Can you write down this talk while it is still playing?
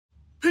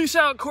Peace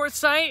out,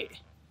 Quartzsite.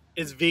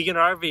 It's Vegan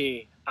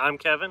RV. I'm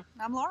Kevin.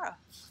 I'm Laura.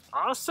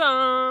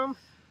 Awesome.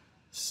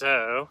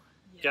 So,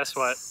 Guess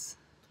what?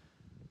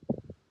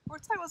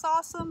 Quartzsite was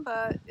awesome,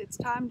 but it's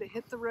time to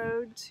hit the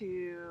road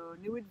to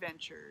new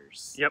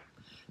adventures. Yep.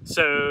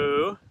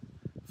 So,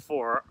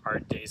 for our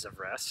days of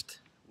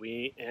rest,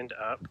 we end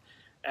up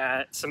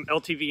at some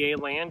LTVA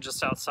land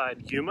just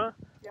outside Yuma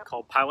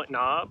called Pilot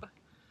Knob.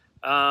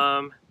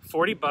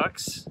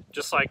 $40,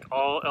 just like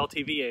all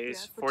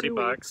LTVAs. Yeah,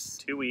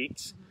 $40, 2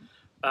 weeks.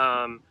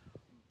 Mm-hmm.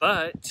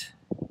 But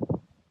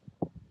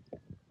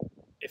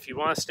if you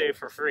want to stay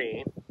for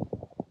free,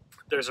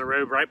 there's a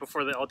road right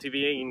before the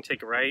LTVA. You can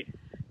take a right,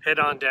 head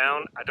on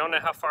down. I don't know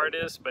how far it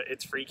is, but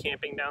it's free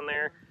camping down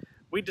there.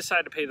 We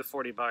decided to pay the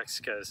 $40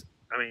 because,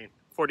 I mean,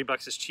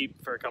 $40 is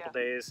cheap for a couple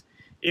days.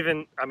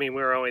 Even, I mean,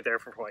 we were only there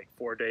for like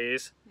 4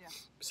 days. Yeah.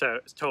 So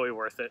it's totally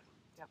worth it.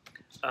 Yep.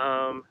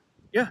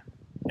 Yeah.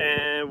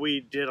 And we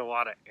did a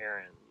lot of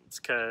errands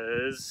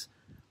because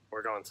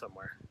we're going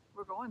somewhere.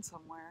 We're going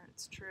somewhere.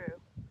 It's true.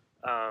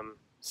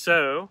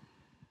 So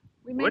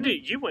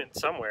you went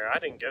somewhere? I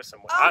didn't go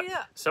somewhere. Oh,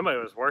 yeah. Somebody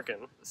was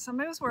working.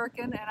 Somebody was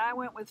working, and I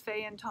went with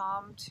Faye and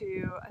Tom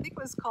to, I think it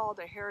was called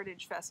a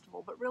Heritage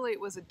Festival, but really it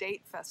was a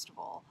date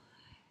festival.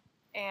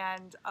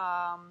 And,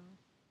 I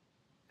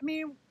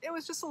mean, it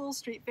was just a little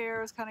street fair.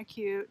 It was kind of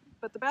cute.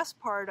 But the best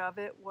part of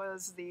it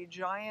was the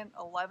giant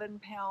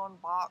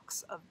 11-pound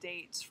box of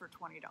dates for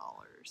 $20.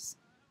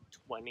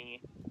 $20?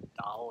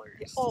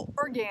 Yeah. Oh,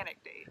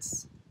 organic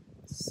dates.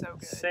 So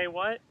good. Say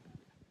what?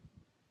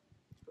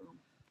 Boom.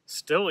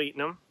 Still eating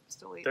them.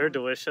 Still eating They're them.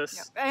 delicious.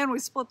 Yep. And we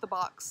split the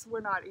box.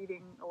 We're not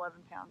eating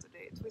 11 pounds of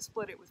dates. We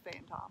split it with Faye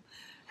and Tom.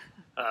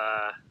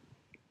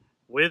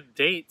 With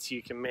dates,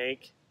 you can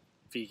make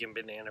vegan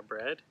banana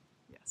bread.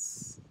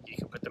 Yes. You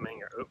can put them in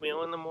your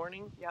oatmeal in the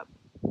morning. Yep.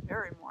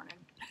 Every morning.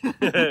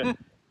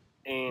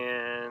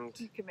 And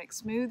you can make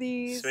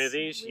smoothies.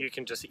 Smoothies. You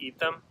can just eat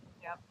them.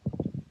 Yep.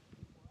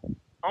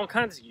 All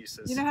kinds of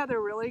uses. You know how they're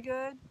really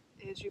good?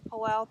 Is you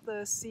pull out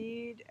the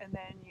seed and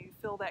then you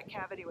fill that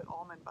cavity with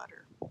almond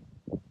butter.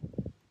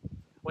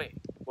 Wait,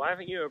 why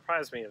haven't you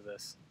apprised me of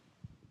this?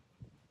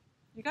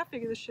 You got to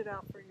figure this shit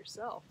out for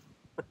yourself.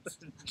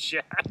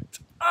 Jacked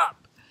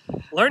up.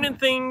 Learning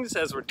things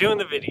as we're doing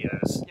the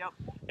videos. Yep.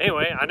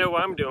 Anyway, I know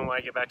what I'm doing when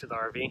I get back to the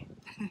RV.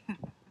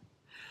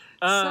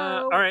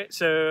 All right,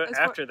 so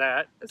after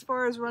that... As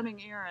far as running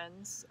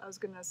errands, I was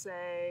going to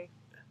say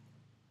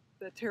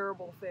the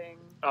terrible thing.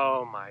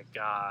 Oh my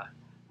God.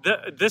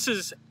 This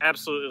is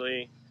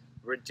absolutely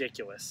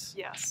ridiculous.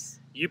 Yes.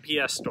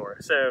 UPS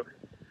store. So,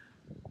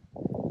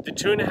 the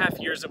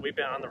 2.5 years that we've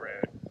been on the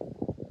road,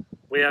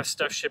 we have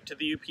stuff shipped to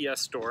the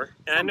UPS store.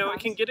 And I know it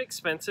can get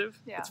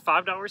expensive. Yeah. It's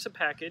 $5 a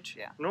package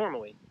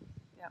normally.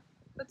 Yeah.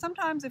 But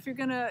sometimes if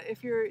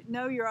you're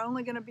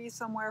only gonna be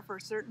somewhere for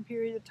a certain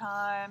period of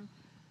time,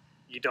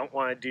 you don't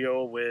want to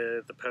deal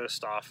with the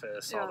post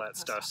office, all that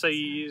stuff. So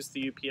you use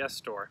the UPS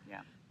store.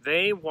 Yeah.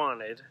 They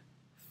wanted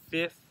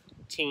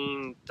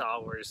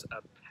 $15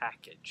 a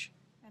package.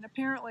 And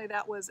apparently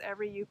that was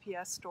every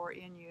UPS store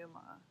in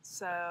Yuma.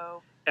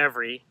 So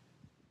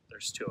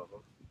there's 2 of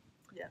them.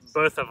 Yes.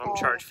 Both of them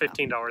charge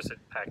 $15 a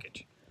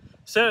package.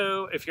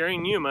 So if you're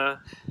in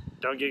Yuma,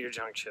 don't get your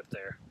junk shipped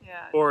there.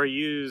 Yeah. Or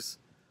use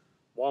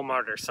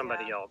Walmart or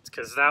somebody else,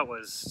 because that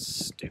was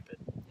stupid.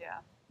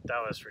 Yeah.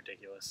 That was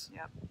ridiculous.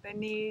 Yep.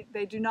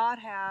 They do not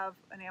have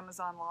an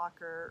Amazon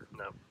locker.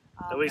 No.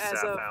 At least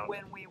as I of found.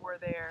 when we were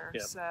there.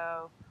 Yep.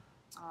 So.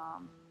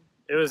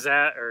 It was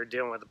that or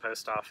dealing with the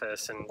post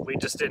office, and we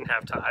just didn't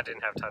have time. I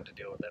didn't have time to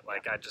deal with it.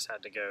 Like, I just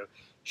had to go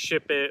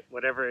ship it,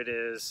 whatever it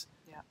is.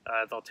 Yeah.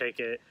 They'll take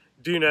it.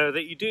 Do know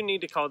that you do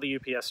need to call the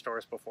UPS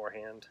stores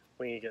beforehand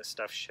when you get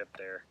stuff shipped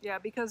there. Yeah,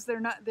 because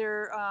they're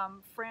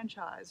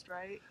franchised,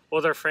 right?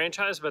 Well, they're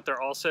franchised, but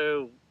they're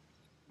also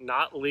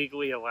not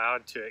legally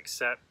allowed to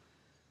accept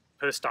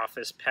post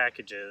office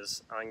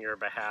packages on your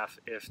behalf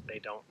if they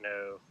don't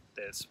know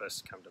that it's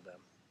supposed to come to them.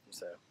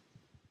 So,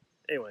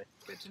 anyway,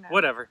 good to know.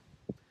 Whatever.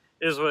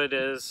 Is what it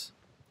is.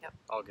 Yep.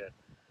 All good.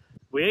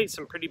 We ate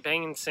some pretty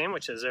banging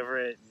sandwiches over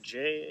at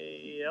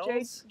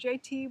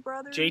JT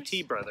Brothers?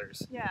 JT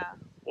Brothers. Yeah.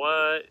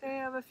 What? They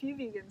have a few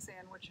vegan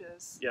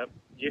sandwiches. Yep.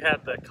 You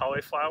had the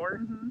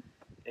cauliflower. Mm-hmm.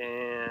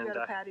 And you had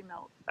a patty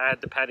melt. I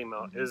had the patty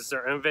melt. Mm-hmm. It was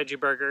their own veggie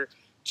burger,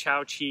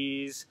 chow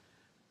cheese,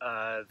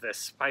 the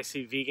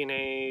spicy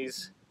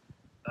veganaise,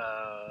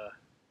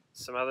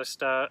 some other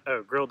stuff.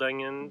 Oh, grilled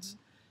onions.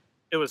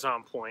 Mm-hmm. It was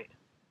on point.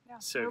 Yeah,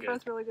 so they were good.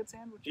 both really good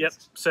sandwiches. Yep.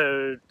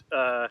 So,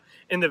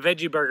 in the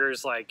veggie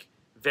burgers, like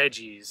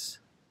veggies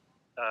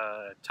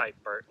type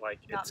burger, like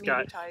not it's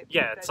got type,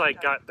 it's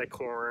like got the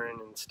corn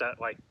and stuff,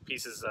 like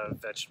pieces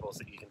of vegetables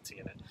that you can see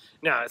in it.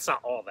 Now, it's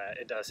not all that.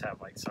 It does have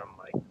like some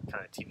like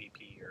kind of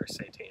TVP or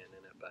seitan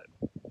in it, but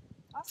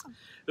awesome.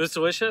 It was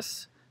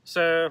delicious.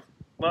 So,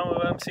 well, we'll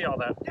let them see all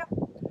that. Yeah.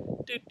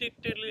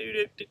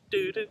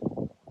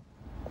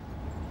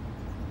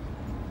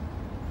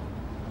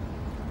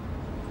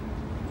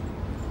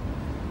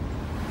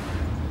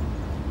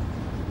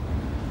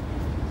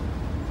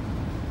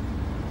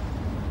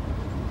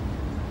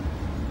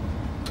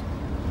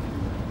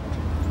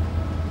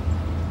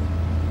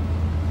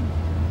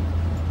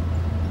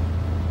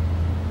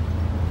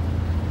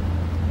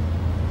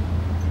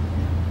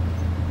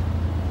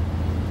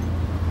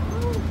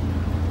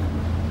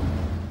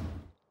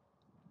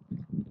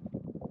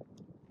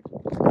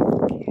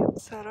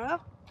 set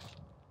up.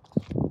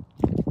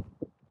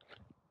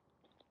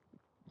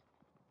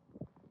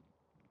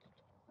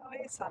 Oh,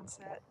 hey,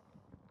 sunset.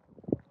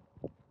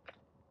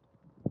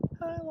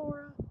 Hi,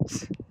 Laura.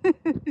 And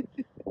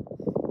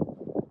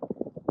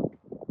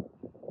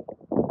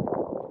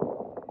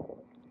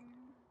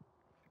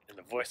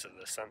the voice of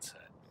the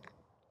sunset.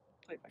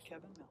 Played by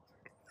Kevin Miller.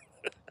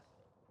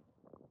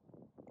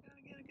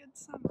 Gotta get a good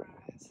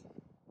sunrise.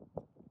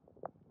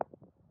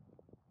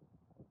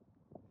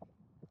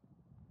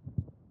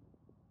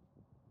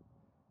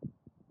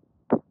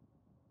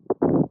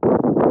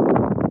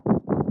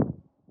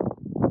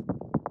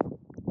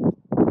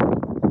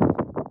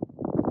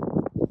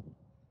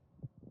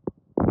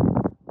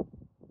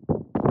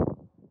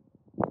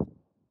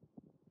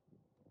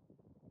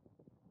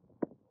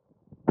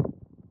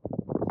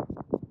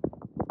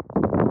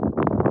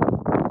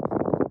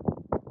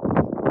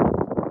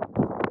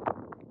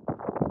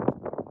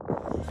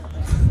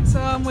 So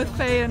I'm with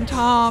Faye and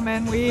Tom,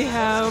 and we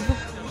have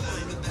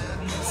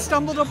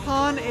stumbled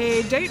upon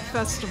a date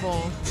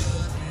festival.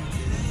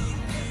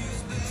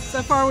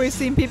 So far we've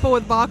seen people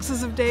with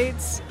boxes of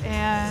dates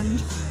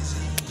and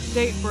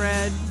date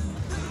bread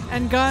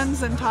and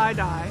guns and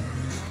tie-dye.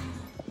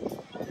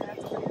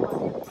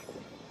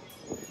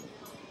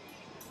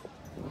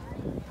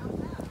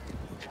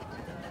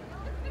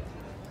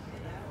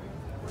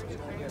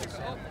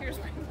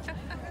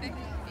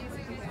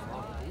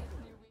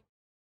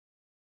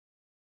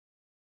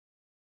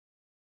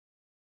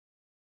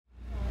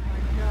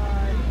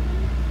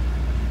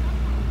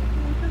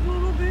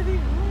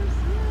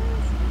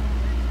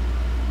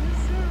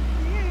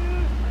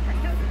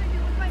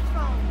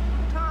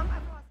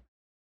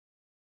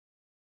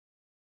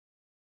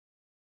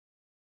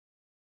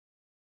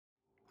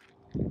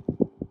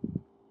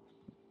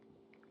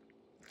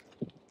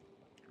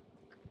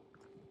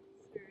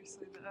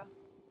 Seriously though.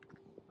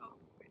 Oh,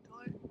 wait till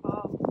I.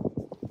 Oh.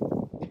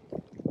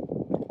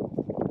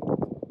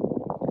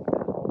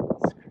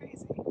 It's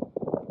crazy.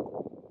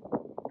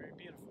 Very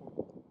beautiful.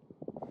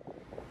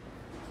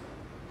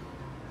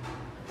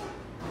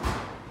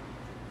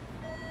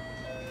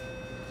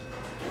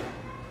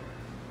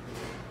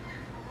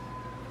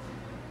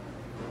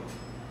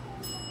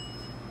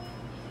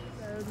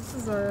 So this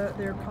is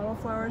their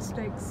cauliflower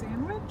steak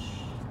sandwich.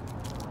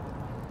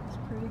 It's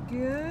pretty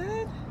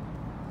good.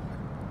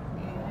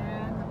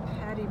 And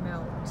patty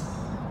melt.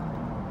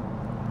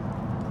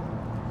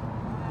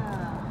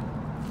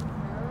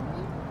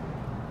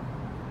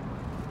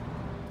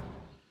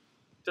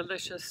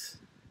 Delicious.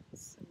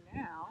 So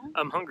now,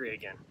 I'm hungry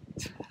again.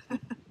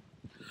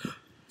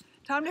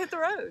 time to hit the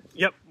road.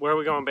 Yep. Where are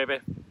we going, baby?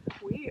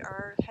 We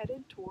are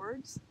headed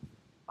towards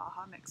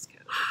Baja, Mexico.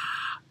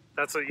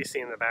 That's what you see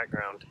in the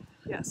background.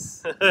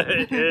 Yes.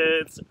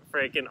 It's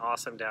freaking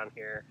awesome down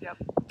here. Yep.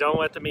 Don't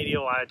let the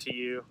media lie to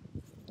you.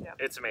 Yep.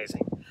 It's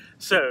amazing.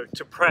 So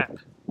to prep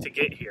to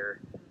get here,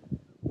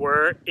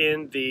 we're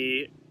in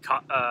the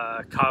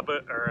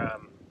Cabo or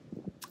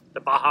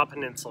the Baja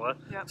Peninsula.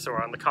 Yep. So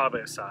we're on the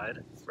Cabo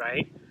side,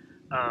 right?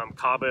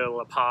 Cabo,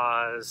 La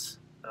Paz,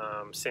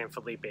 San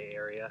Felipe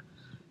area.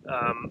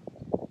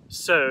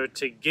 So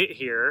to get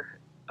here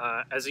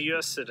as a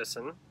U.S.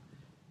 citizen,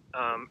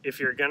 if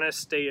you're gonna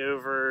stay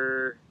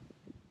over,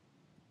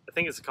 I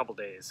think it's a couple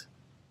days.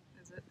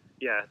 Is it?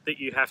 Yeah, that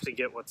you have to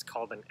get what's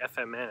called an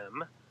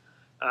FMM,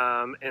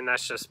 and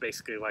that's just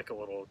basically like a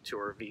little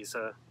tourist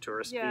visa.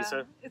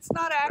 It's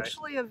not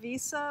actually a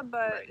visa,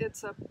 but Right.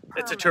 it's a permit.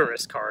 It's a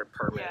tourist card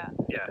permit,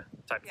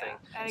 type Yeah. thing.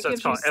 And it So gives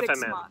it's called you 6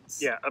 FMM.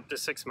 months. Yeah, up to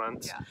 6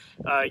 months.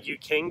 Yeah. You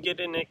can get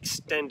an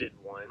extended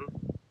one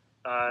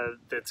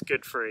that's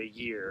good for a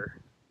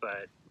year,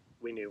 but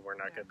we knew we're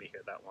not going to be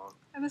here that long.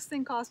 And this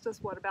thing cost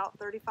us, what, about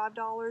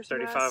 $35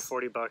 $35,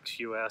 $40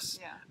 US.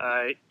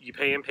 Yeah. You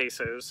pay in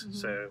pesos,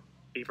 so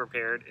be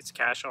prepared. It's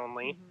cash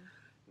only,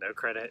 no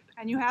credit.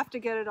 And you have to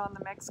get it on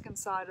the Mexican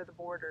side of the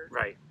border.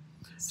 Right.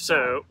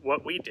 So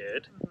what we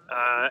did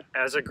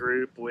as a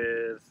group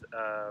with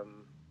the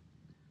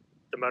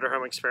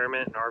Motorhome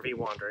Experiment and RV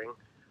Wandering,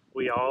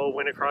 we all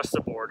went across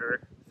the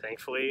border,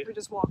 thankfully. We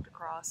just walked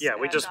across. Yeah,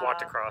 we just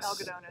walked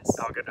across.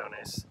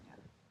 Algodones.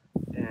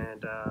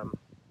 And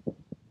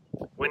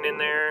went in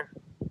there,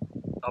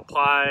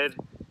 applied,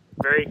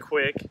 very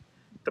quick.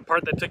 The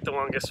part that took the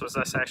longest was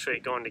us actually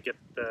going to get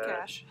the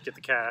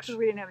cash. Because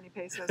we didn't have any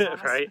pesos on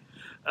us. Right?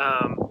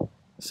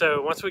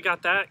 So once we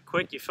got that,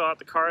 quick, you fill out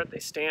the card, they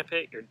stamp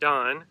it, you're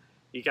done.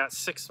 You got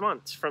 6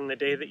 months from the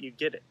day that you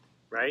get it,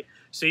 right?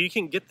 So you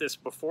can get this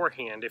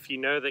beforehand if you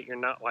know that you're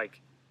not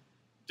like,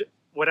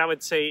 what I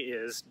would say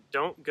is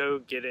don't go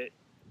get it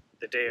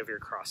the day of your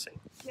crossing.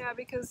 Yeah,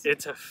 because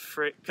it's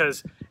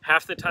because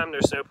half the time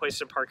there's no place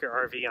to park your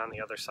RV on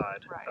the other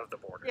side of the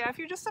border. Yeah, if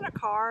you're just in a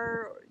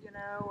car, you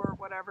know, or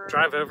whatever.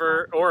 Drive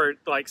over, or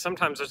like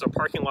sometimes there's a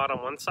parking lot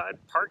on one side,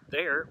 park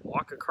there,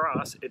 walk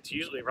across. It's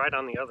usually right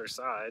on the other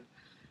side.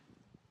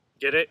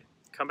 Get it,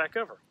 come back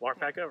over, walk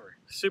back over.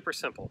 Super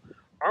simple.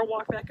 Our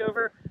walk back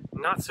over,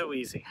 not so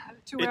easy. A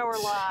 2-hour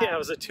line. Yeah, it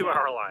was a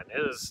 2-hour line. It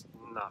was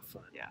not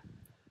fun. Yeah.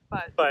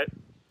 But,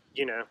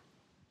 you know,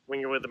 when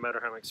you're with the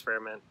Motorhome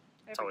Experiment,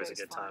 it's Every always a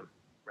day's good fun. time,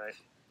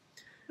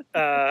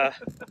 right?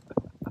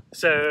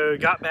 So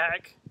got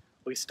back.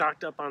 We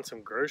stocked up on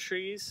some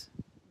groceries.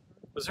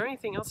 Was there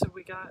anything else that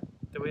we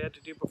had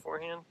to do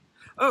beforehand?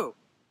 Oh,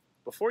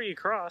 before you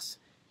cross,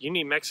 you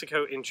need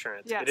Mexico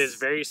insurance. Yes. It is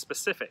very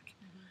specific.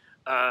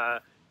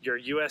 Your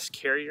U.S.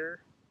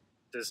 carrier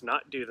does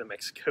not do the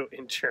Mexico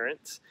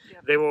insurance.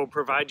 Yep. They will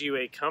provide you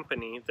a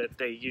company that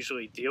they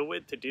usually deal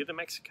with to do the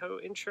Mexico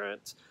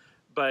insurance,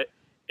 but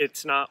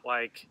it's not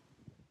like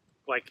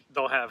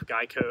they'll have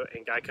Geico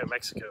and Geico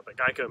Mexico, but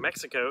Geico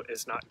Mexico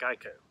is not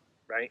Geico,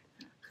 right?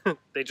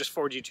 They just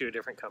forward you to a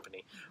different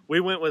company. We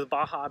went with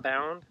Baja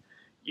Bound.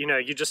 You know,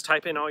 you just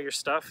type in all your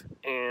stuff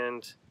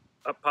and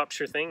up pops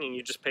your thing and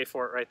you just pay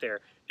for it right there.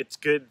 It's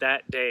good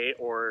that day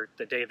or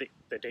the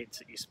dates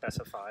that you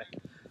specify.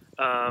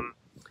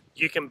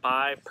 You can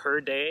buy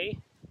per day.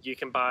 You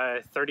can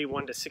buy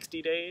 31 to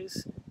 60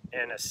 days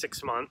and a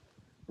 6 month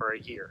or a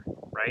year,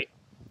 right?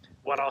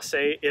 What I'll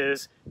say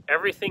is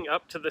everything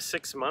up to the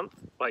 6 month,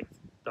 like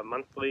the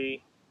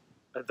monthly,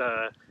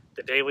 the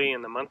daily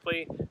and the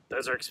monthly,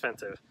 those are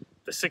expensive.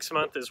 The 6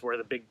 month is where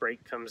the big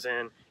break comes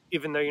in.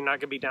 Even though you're not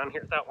going to be down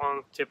here that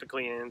long,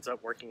 typically it ends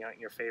up working out in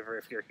your favor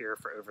if you're here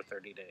for over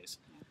 30 days.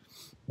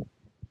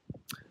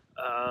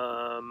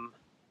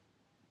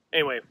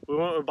 Anyway, we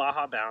went with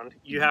Baja Bound.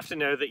 You have to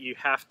know that you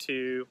have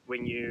to,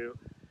 when you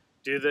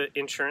do the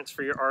insurance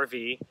for your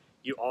RV,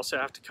 you also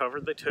have to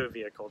cover the tow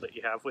vehicle that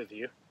you have with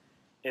you.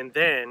 And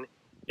then,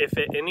 if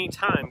at any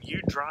time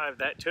you drive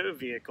that tow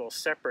vehicle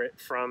separate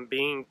from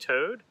being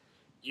towed,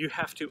 you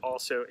have to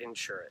also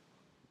insure it.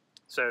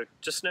 So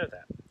just know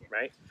that,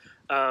 right?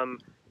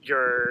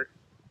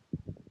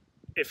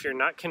 If you're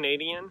not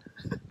Canadian,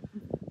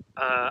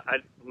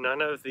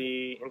 none of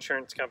the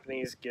insurance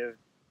companies give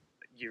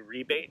you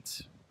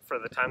rebates for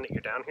the time that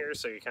you're down here,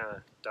 so you're kind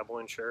of double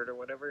insured or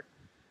whatever.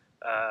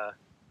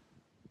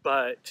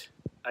 But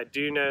I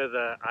do know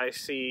the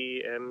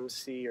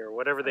ICMC or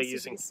whatever they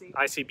use in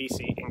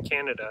ICBC in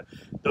Canada,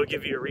 they'll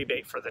give you a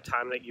rebate for the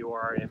time that you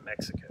are in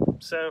Mexico.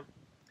 So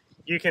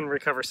you can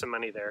recover some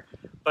money there.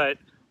 But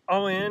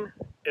all in,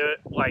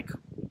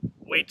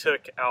 we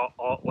took out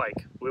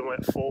we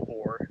went full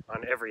bore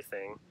on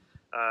everything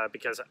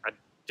because I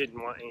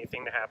didn't want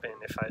anything to happen.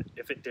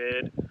 If it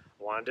did,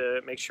 I wanted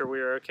to make sure we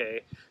were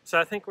okay. So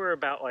I think we're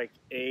about like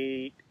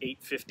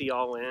 $850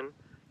 all in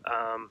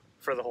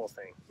for the whole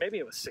thing. Maybe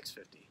it was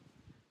 $650.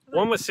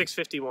 One was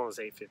 $650, one was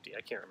 $850.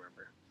 I can't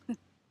remember.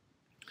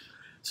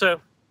 So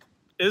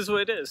it is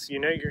what it is. You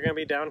know you're going to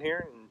be down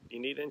here and you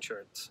need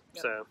insurance.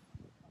 Yep. So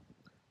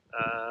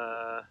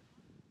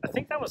I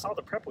think that was all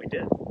the prep we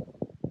did.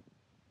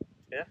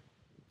 Yeah.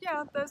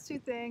 Yeah, those two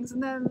things,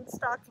 and then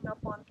stocking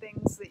up on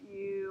things that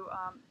you.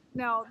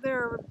 Now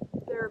there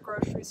are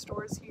grocery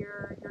stores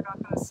here. You're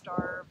not going to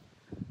starve.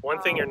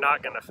 One thing you're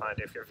not going to find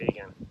if you're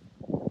vegan: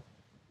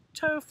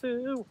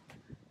 tofu.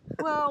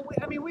 Well,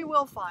 we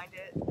will find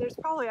it. There's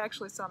probably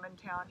actually some in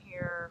town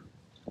here.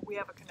 We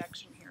have a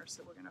connection here,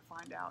 so we're going to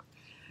find out.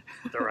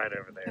 They're right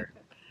over there.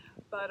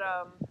 But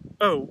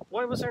oh,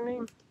 what was her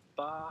name?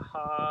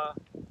 Baja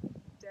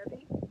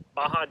Debbie.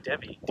 Baja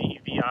Debbie,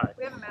 DEVI.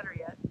 We haven't met her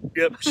yet.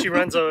 Yep, she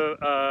runs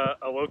a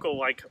local,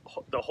 like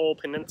the whole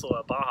peninsula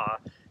of Baja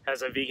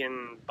has a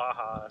vegan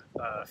Baja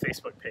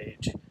Facebook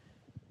page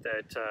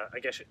that I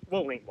guess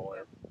we'll link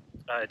below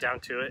down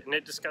to it, and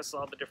it discusses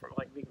all the different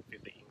like vegan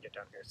food that you can get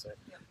down here. So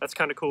yeah. That's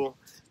kind of cool.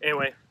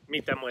 Anyway,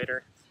 meet them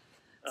later.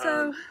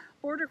 So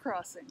border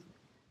crossing.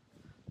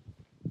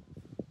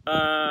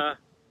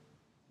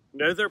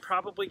 No, they're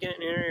probably going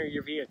to enter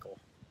your vehicle,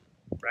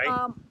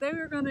 right? They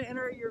were going to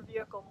enter your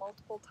vehicle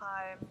multiple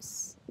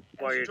times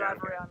while you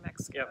drive around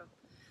Mexico. Yep.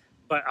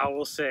 But I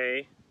will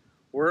say,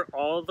 we're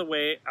all the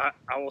way,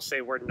 I will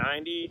say we're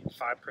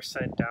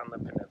 95% down the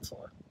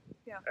peninsula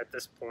at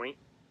this point,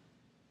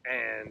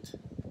 and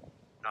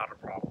not a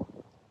problem.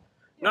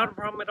 Yeah. Not a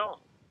problem at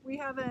all. We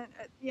haven't,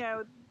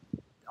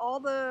 all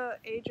the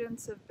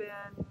agents have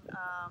been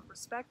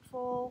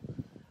respectful.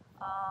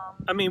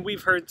 I mean,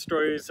 we've heard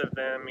stories of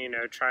them,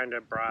 trying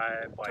to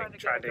bribe,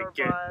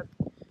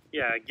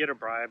 get a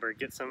bribe or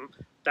get some.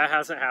 That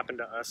hasn't happened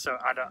to us, so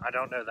I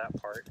don't know that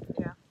part.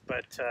 Yeah.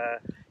 But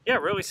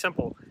really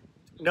simple.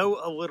 Know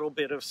a little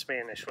bit of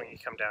Spanish when you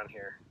come down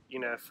here.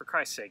 For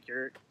Christ's sake,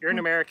 you're an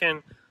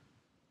American.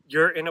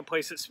 You're in a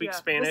place that speaks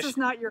Spanish. This is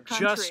not your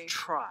country. Just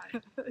try.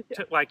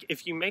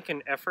 If you make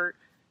an effort,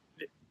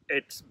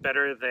 it's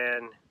better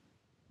than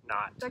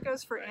not. That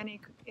goes for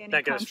any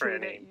that goes for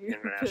country any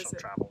international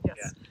travel. Yes.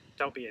 Yeah.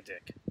 Don't be a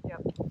dick.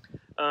 Yep.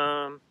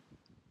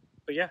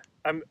 But yeah,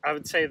 I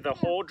would say the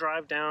whole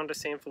drive down to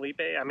San Felipe,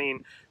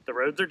 the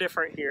roads are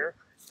different here.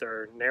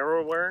 They're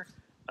narrower.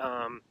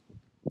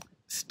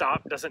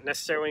 Stop doesn't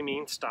necessarily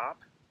mean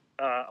stop.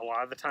 A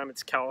lot of the time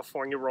it's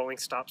California rolling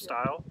stop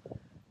style.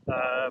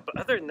 But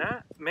other than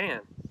that,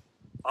 man,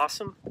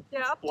 awesome.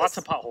 Yeah. Lots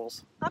of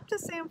potholes. Up to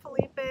San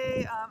Felipe,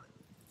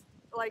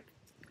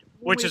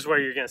 which is where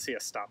you're going to see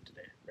us stop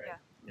today, right? Yeah.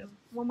 Yep.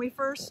 When we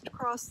first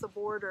crossed the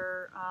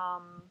border,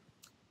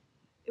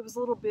 it was a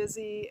little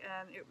busy,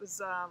 and it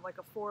was like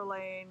a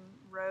 4-lane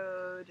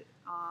road,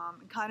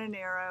 kind of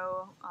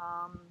narrow.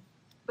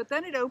 But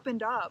then it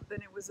opened up,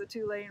 and it was a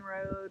 2-lane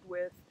road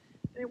with.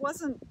 It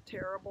wasn't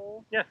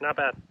terrible. Yeah, not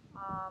bad.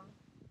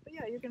 But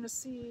yeah, you're gonna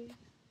see.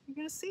 You're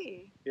gonna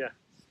see. Yeah.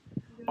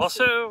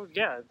 Also,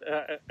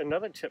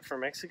 Another tip for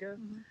Mexico.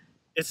 mm-hmm.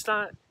 It's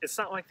not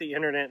like the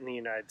internet in the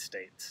United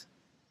States.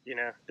 You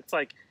know, it's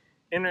like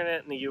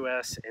internet in the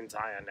U.S. in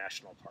Zion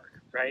National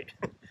Park, right?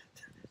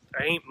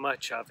 There ain't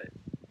much of it.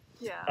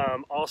 Yeah.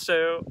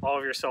 Also, all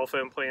of your cell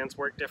phone plans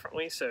work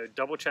differently, so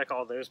double check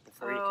all those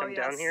before you come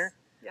down here.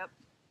 Yep.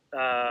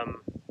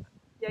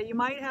 Yeah, you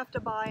might have to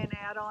buy an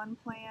add-on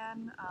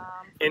plan.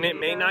 And it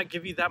may not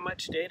give you that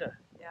much data.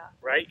 Yeah.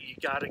 Right? You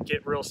got to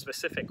get real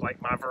specific.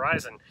 Like my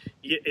Verizon,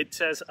 it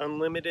says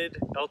unlimited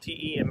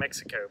LTE in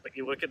Mexico, but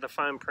you look at the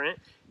fine print,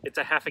 it's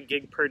a half a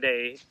gig per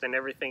day. Then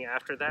everything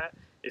after that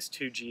is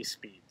 2G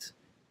speeds.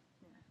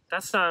 Yeah.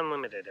 That's not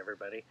unlimited,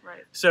 everybody.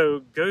 Right.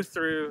 So go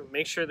through,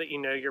 make sure that you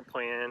know your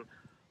plan,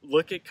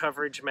 look at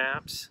coverage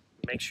maps,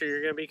 make sure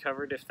you're going to be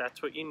covered if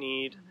that's what you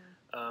need. Mm-hmm.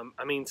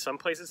 I mean, some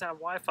places have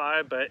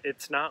Wi-Fi, but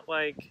it's not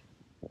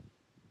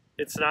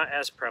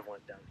as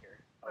prevalent down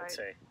here, I would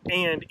say.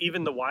 And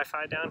even the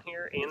Wi-Fi down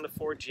here and the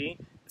 4G,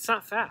 it's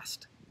not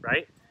fast,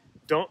 right?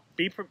 Don't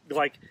be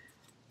like,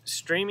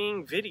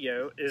 streaming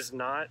video is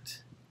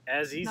not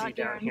as easy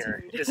down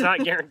here. It's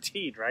not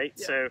guaranteed, right?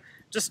 Yep. So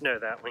just know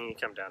that when you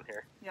come down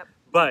here. Yep.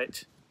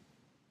 But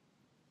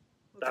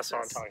that's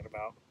what I'm talking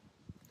about.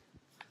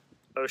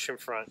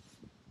 Oceanfront.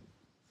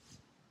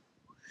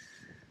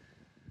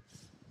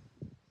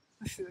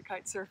 I see the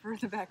kite surfer in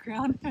the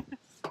background.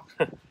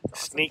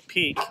 Sneak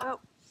peek. Oh.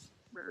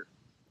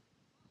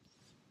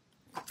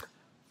 All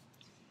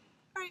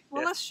right,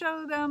 well, let's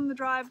show them the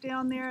drive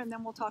down there, and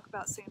then we'll talk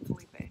about San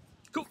Felipe.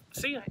 Cool.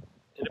 See ya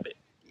in a bit.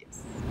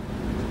 Yes.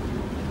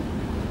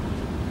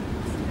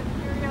 This is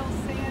Imperial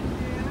sand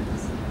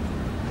dunes.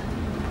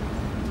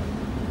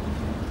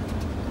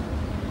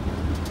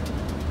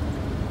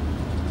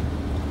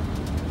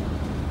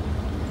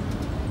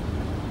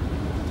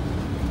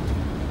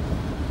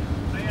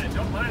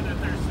 Don't mind that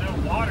there's no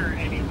water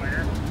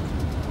anywhere.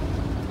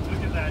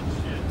 Look at that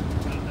shit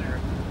out there.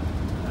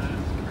 That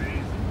is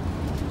crazy.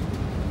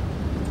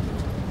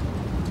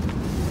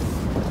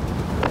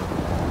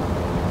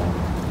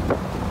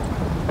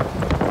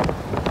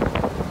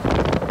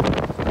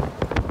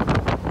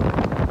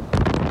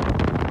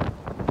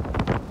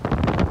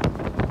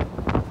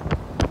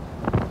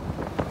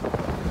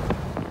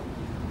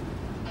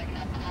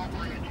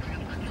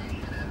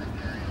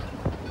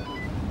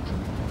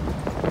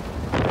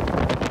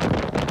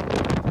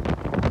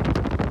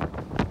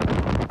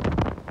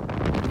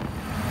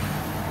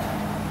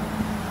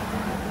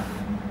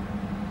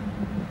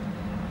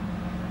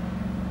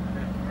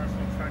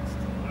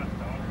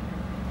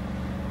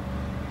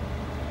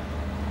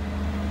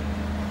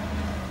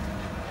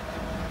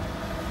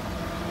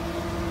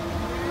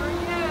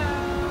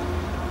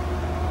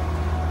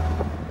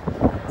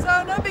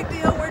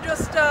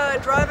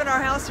 Driving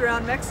our house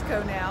around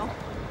Mexico now.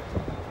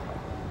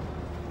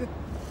 Yeah.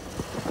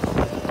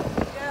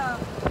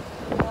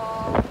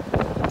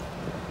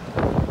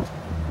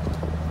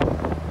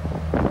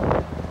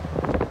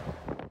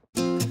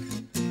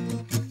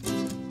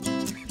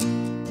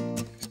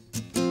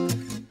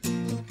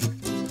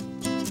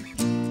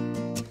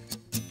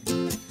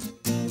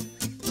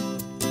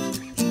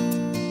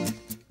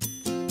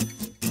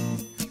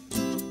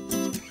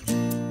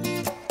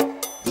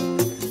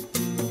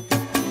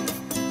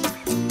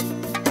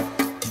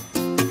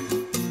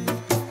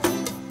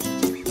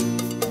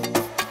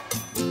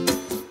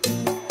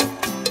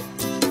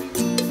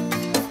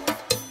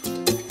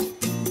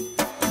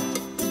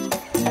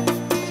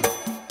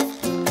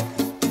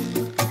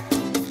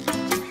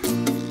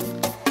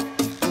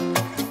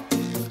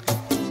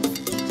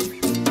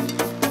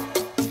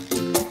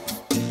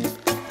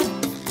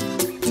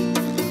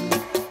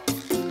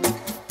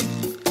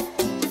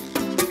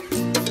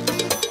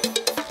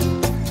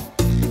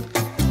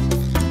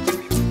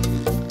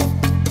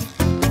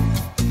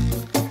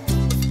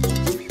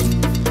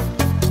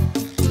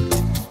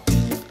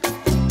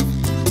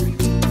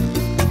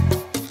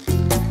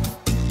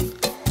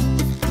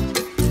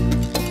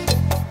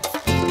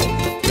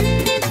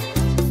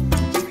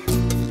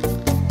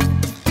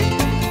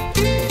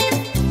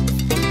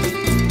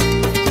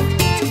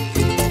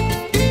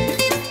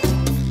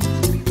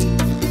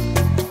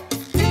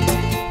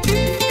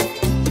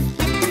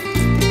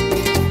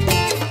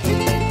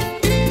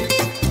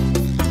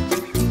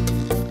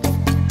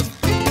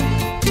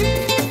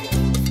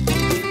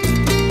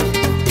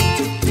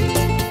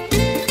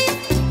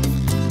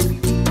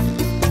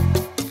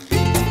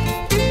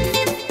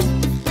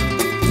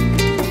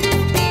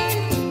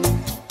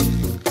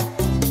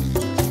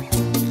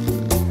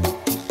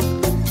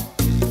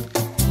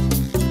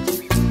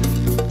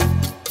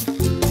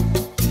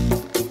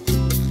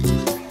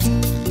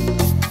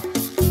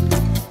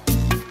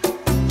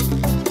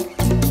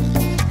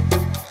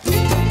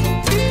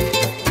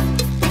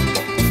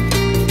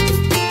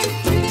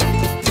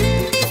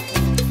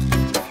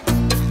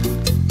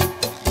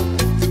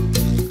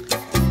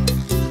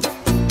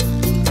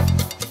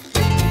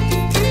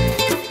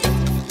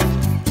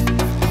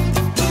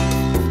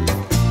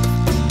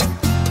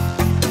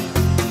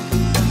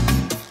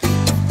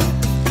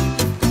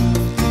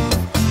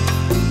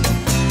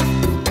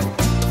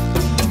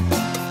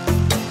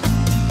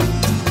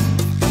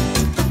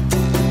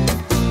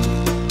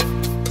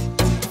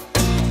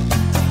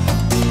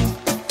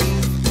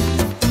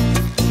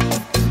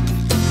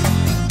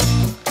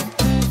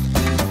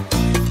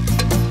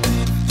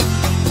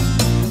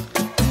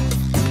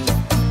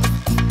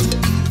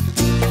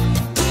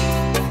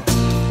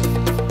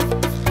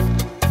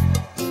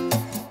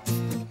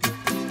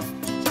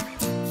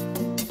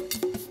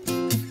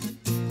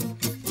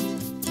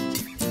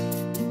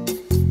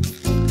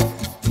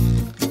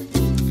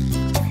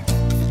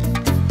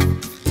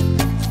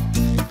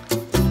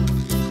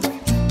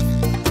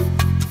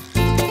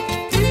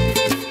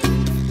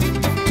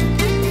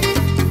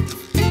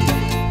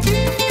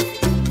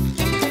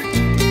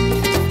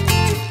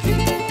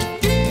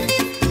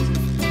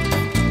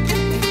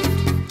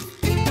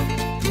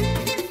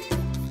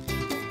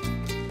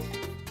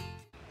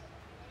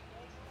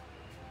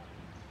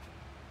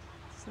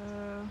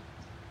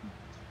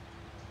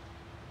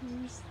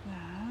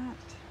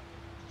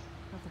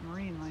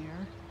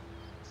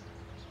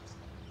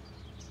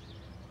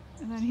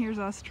 And then here's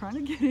us trying to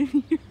get in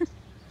here.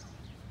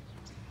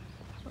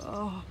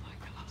 Oh my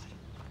God.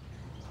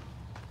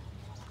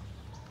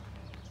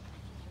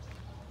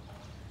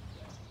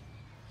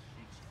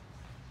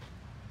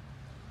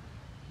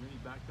 Then he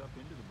backed up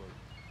into the boat.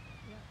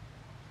 Yeah.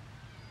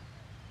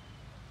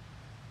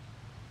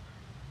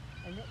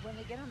 And when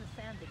they get on the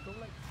sand, they go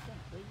like skunk.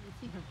 Where do you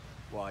see them?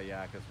 Well,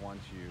 yeah, because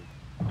once you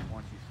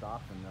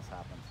stop, then this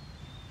happens.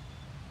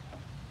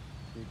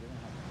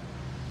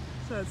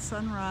 So it's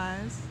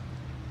sunrise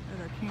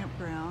at our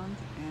campground,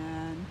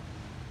 and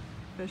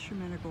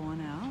fishermen are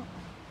going out.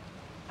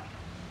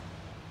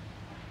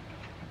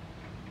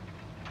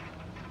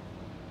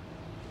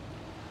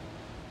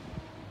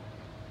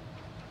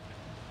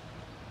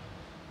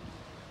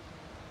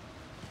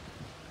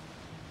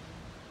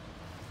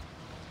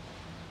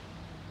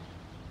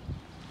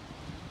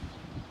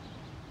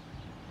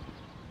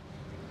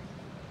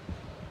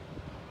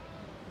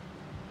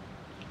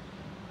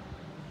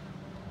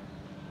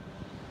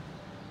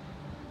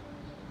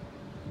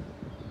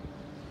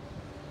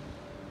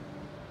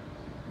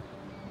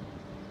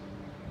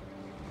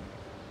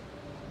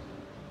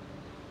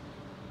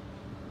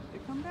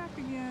 Come back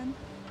again.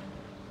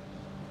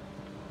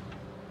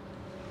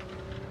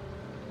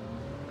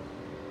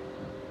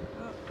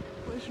 Oh,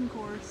 collision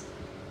course.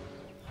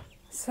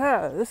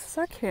 So this is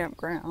our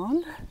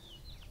campground.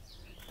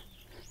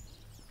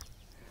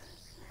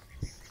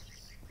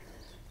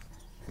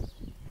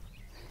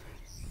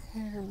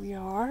 Here we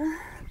are,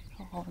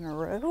 all in a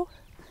row.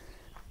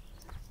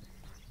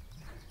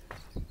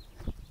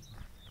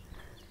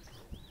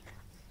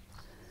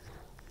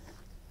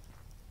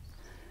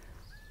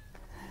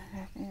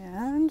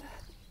 And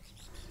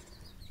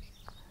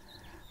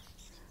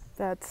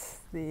that's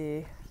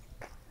the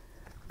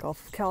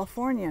Gulf of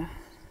California.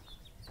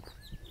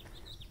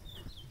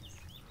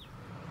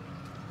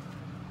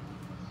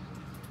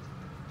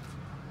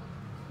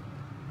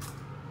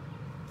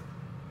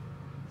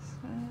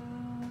 So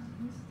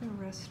these are the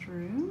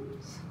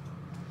restrooms.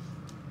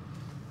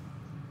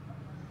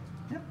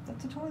 Yep,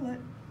 that's a toilet.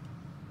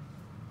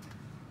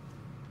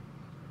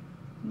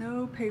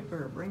 No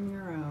paper, bring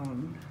your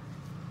own.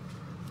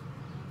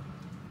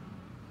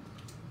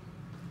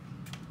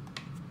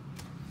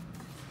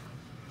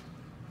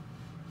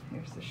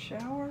 Here's the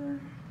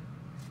shower.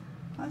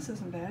 Oh, this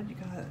isn't bad. You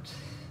got,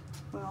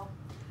 well,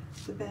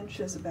 the bench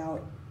is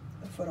about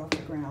a foot off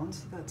the ground,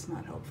 so that's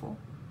not helpful.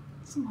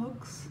 Some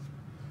hooks.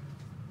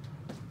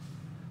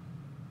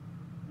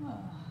 Oh,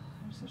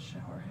 there's a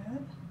shower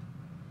head.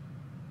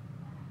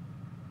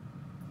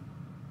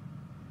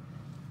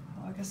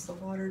 Oh, I guess the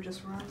water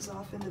just runs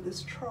off into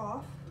this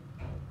trough.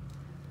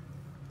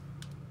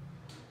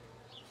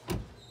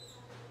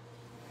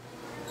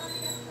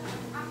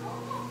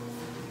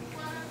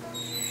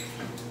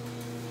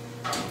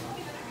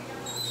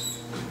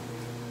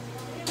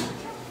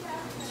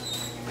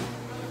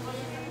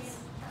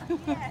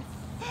 Yes.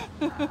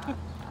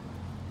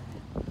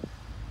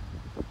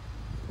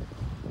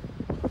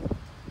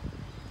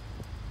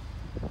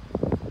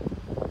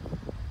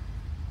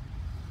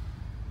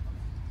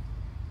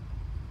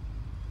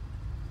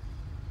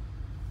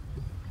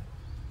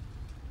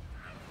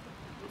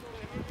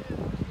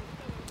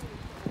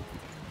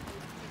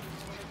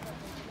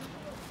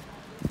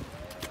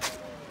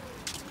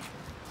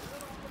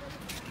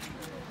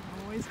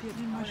 Always getting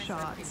in my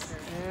shots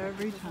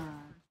every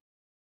time.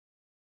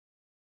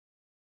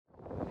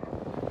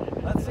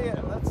 Let's see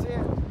it. Let's see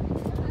it.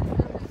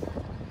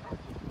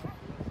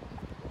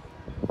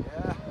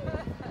 Yeah.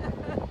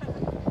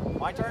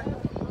 My turn? No.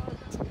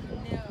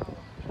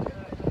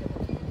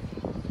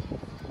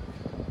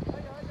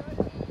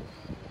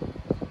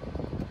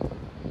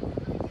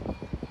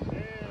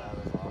 That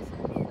was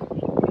awesome.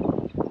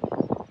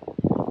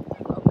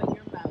 Open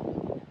your mouth.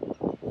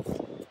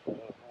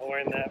 I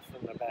learned that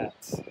from the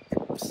bats.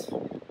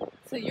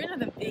 So you're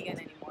not a vegan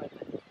anymore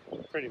then?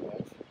 Pretty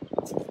much.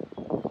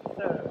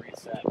 So,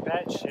 reset.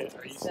 Bat shit.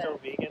 Are you still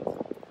vegan?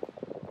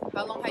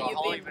 How long have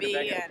you been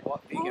vegan?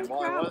 Vegan.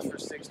 Well, I was for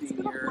 16 It's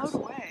gonna years.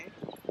 float away.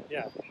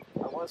 Yeah.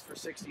 I was for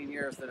 16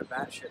 years, then a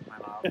bat shit in my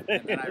mouth,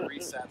 and then I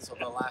reset, so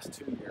the last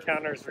 2 years.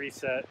 Counters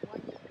reset.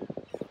 1 year.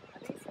 I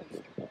think so.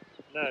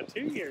 No,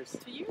 2 years.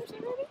 2 years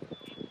already?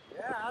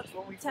 Yeah, that's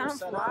when we Time first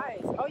set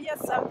flies. up. Oh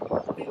yes,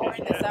 we were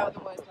in the South the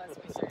boys last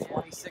week. Yeah.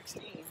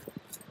 2016.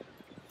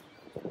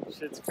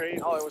 Shit's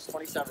crazy. Oh, it was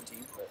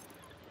 2017, but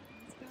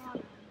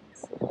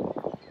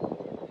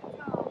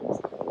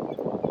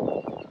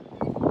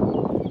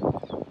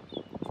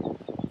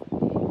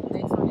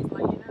Next one is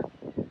lining up.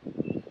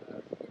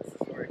 this is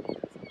where he is.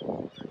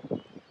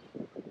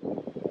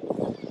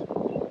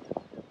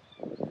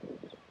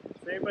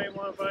 Does anybody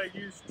want to buy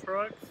used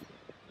trucks?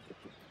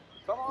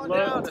 Come on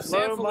down to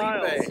San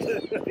miles.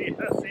 Felipe.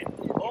 Yeah, see?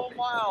 Low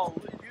mile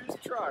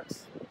used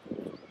trucks.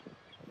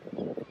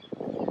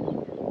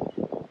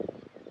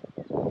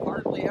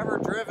 Hardly ever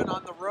driven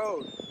on the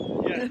road.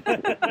 Yeah.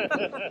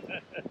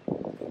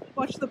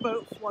 Watch the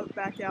boat float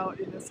back out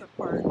in this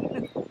part.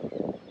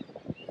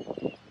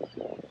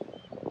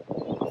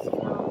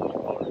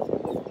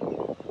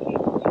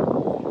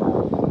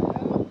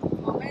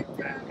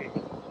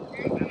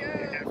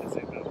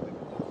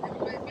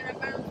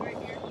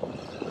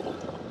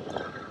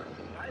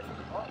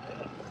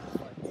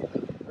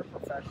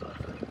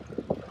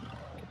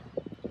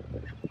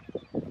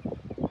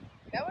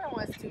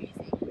 That's too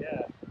easy.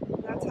 Yeah.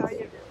 That's how you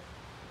do it.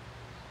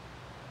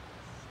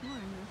 This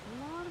morning, there's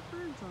a lot of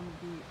birds on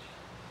the beach.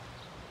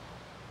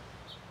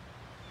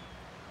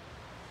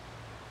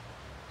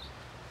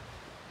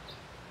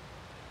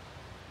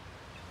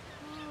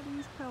 Oh,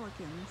 these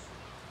pelicans.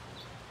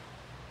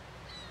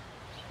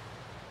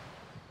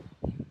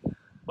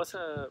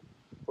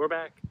 We're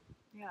back.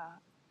 Yeah.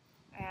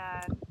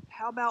 And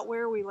how about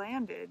where we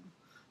landed?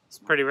 It's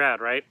pretty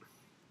rad, right?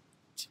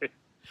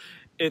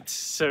 It's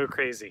so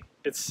crazy.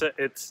 It's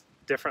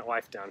different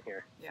life down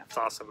here. Yeah. It's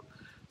awesome.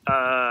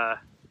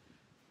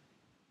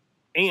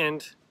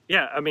 And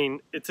yeah, I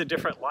mean, it's a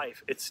different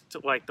life. It's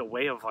like the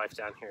way of life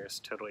down here is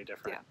totally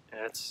different. Yeah.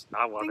 And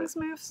I love Things it.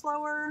 move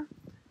slower.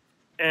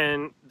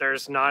 And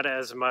there's not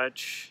as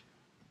much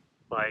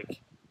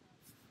like,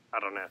 I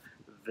don't know,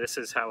 this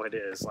is how it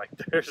is. Like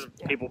there's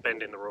people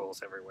bending the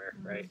rules everywhere,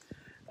 right?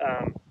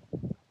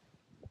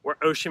 We're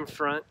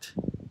oceanfront.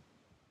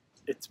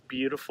 It's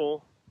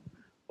beautiful.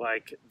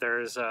 Like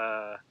there's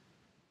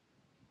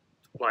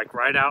like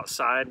right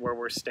outside where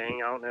we're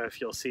staying. I don't know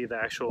if you'll see the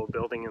actual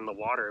building in the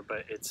water,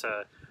 but it's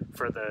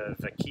for the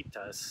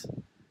Vaquitas.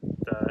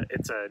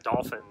 It's a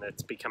dolphin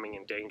that's becoming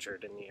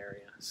endangered in the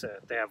area. So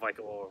they have like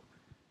a little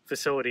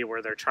facility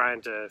where they're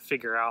trying to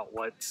figure out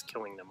what's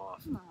killing them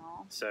off.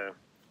 Aww. So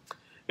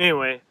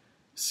anyway,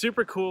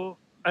 super cool.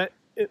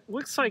 It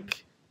looks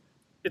like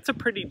it's a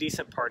pretty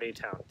decent party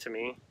town to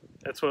me.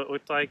 That's what it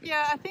looked like.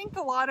 Yeah, I think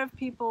a lot of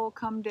people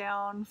come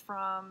down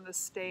from the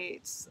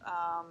States.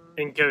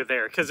 And go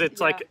there because it's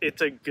like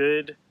it's a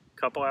good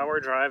couple hour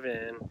drive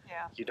in.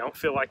 Yeah. You don't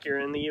feel like you're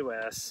in the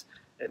U.S.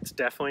 It's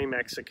definitely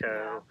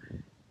Mexico.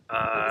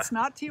 But it's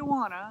not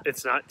Tijuana.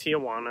 It's not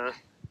Tijuana,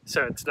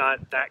 so it's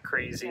not that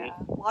crazy. Yeah.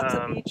 Lots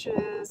of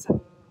beaches and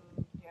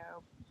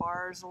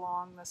bars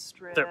along the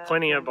strip. There are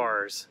plenty of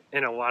bars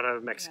and a lot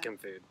of Mexican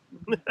food.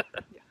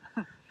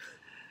 Yeah.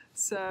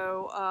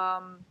 So,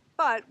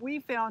 but we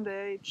found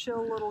a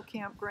chill little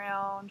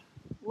campground.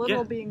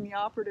 Little being the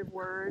operative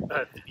word.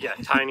 Yeah,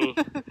 tiny.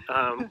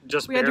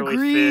 Just we had to barely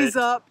grease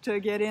fit. up to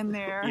get in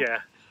there.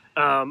 Yeah.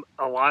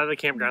 A lot of the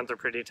campgrounds are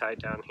pretty tight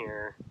down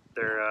here.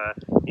 They're,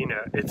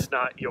 it's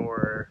not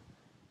your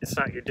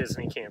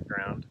Disney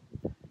campground.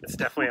 It's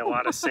definitely a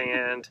lot of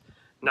sand,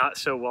 not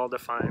so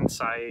well-defined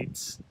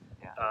sites.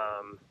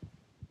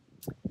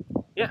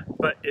 Yeah.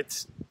 But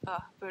it's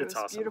it's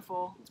awesome.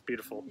 Beautiful. It's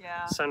beautiful.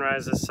 Yeah.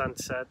 Sunrises,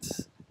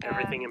 sunsets,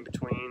 everything And in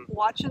between.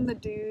 Watching the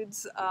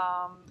dudes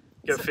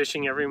Go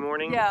fishing every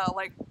morning. Yeah,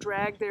 like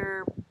drag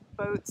their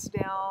boats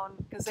down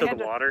because they To had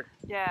the water.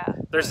 Yeah.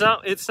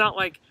 It's not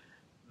like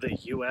the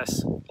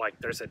U.S. like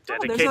there's a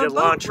there's a dedicated boat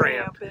launch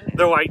ramp. and-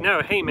 They're like,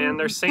 no, hey man,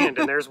 there's sand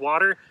and there's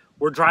water.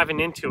 We're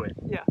driving into it.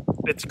 Yeah.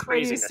 It's Where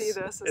do you craziness. see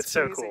this? It's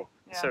so crazy. cool.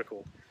 Yeah. So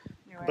cool.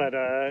 Anyway.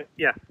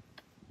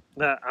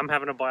 But I'm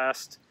having a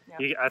blast.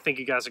 Yeah. I think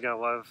you guys are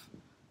gonna love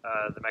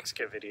the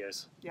Mexico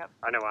videos. Yep.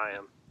 I know I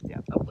am.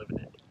 Yep. I'm living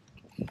it.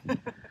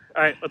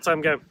 All right, let's let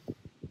them go.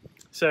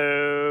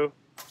 So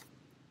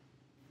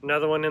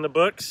another one in the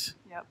books.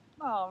 Yep.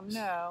 Oh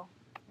no.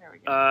 There we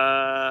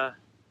go.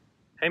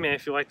 Hey man,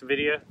 if you like the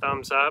video,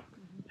 thumbs up,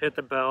 hit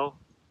the bell,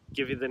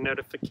 give you the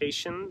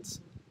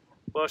notifications.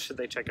 What else should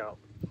they check out?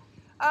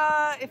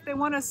 If they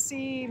want to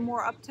see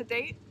more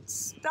up-to-date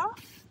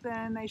stuff,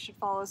 then they should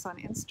follow us on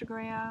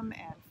Instagram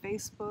and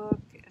Facebook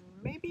and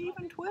maybe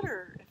even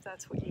Twitter if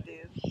that's what you do.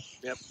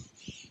 Yep.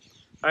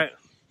 All right.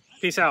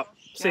 Peace out.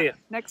 See ya.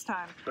 Next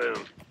time.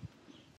 Boom.